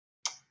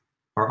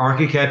Our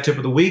ARCHICAD tip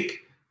of the week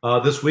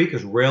this week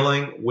is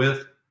railing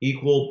with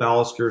equal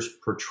balusters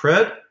per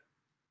tread.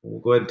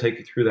 We'll go ahead and take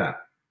you through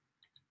that.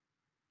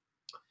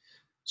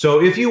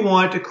 So if you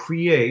want to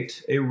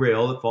create a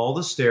rail that follows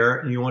the stair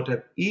and you want to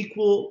have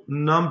equal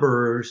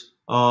numbers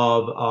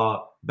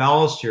of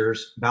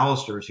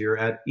balusters here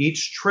at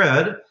each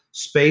tread,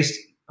 spaced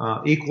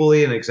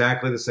equally and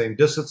exactly the same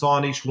distance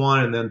on each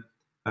one, and then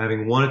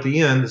having one at the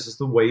end, this is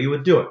the way you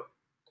would do it.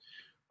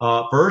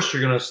 First,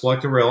 you're going to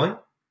select the railing,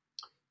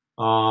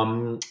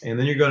 and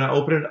then you're going to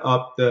open it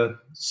up the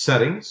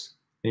settings,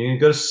 and you're going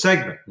to go to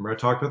segment. Remember I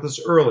talked about this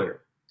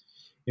earlier.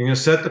 You're going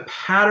to set the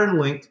pattern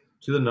length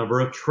to the number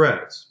of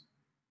treads.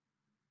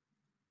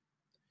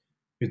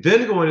 You're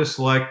then going to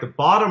select the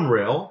bottom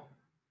rail,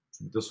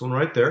 this one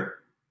right there,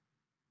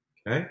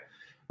 okay,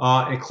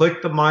 and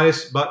click the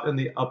minus button in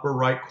the upper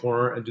right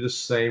corner and do the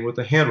same with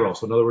the handrail.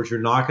 So in other words, you're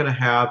not going to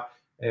have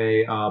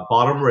a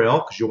bottom rail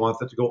because you want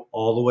that to go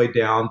all the way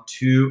down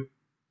to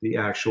the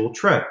actual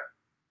tread.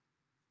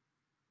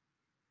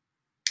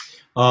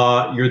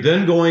 You're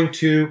then going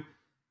to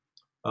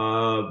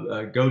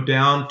go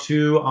down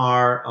to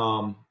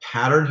our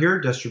pattern here,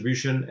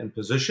 distribution and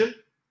position.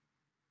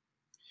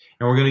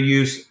 And we're going to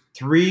use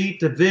 3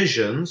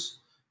 divisions,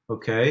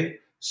 okay,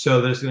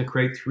 so that it's going to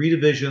create 3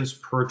 divisions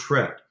per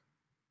tread.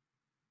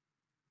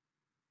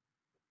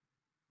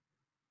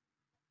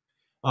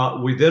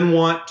 We then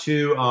want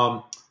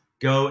to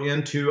go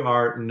into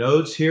our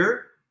nodes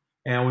here,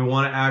 and we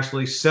want to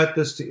actually set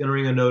this to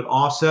entering a node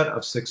offset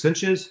of 6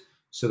 inches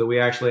so that we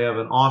actually have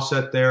an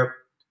offset there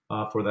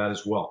for that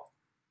as well.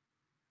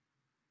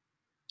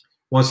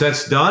 Once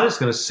that's done, it's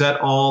going to set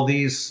all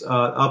these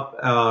up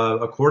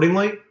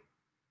accordingly.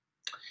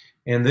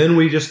 And then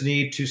we just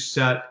need to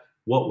set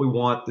what we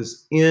want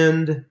this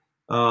end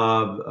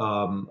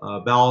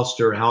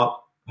baluster,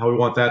 how we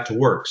want that to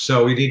work.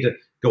 So we need to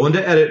go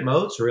into edit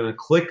mode. So we're going to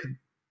click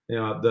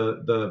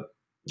the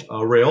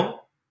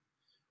rail.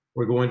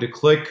 We're going to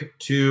click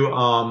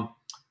to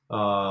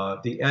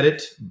the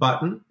edit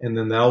button, and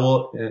then that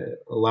will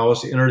allow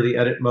us to enter the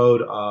edit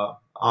mode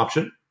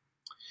option.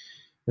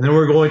 And then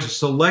we're going to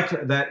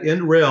select that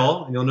end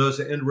rail, and you'll notice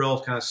the end rail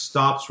kind of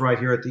stops right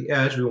here at the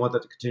edge. We want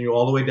that to continue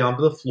all the way down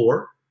to the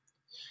floor.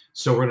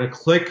 So we're going to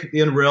click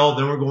the end rail,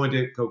 then we're going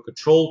to go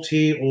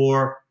Control-T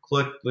or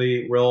click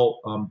the rail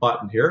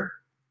button here.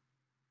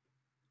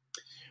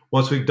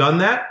 Once we've done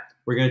that,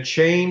 we're going to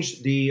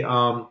change the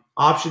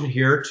option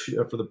here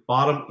for the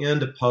bottom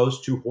end of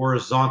post to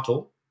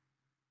horizontal.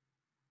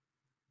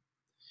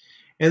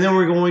 And then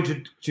we're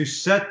going to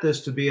set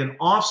this to be an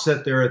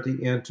offset there at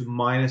the end to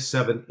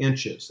 -7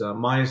 inches.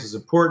 Minus is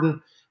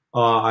important.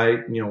 When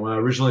I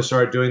originally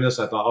started doing this,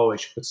 I thought, oh, I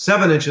should put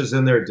 7 inches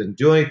in there. It didn't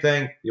do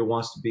anything. It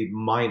wants to be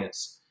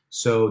minus.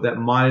 So that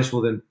minus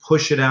will then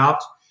push it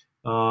out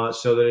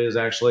so that it is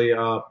actually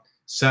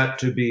set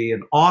to be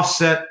an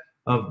offset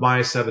of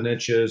 -7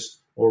 inches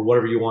or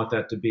whatever you want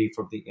that to be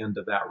from the end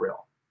of that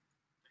rail.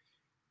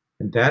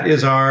 And that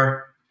is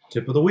our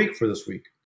tip of the week for this week.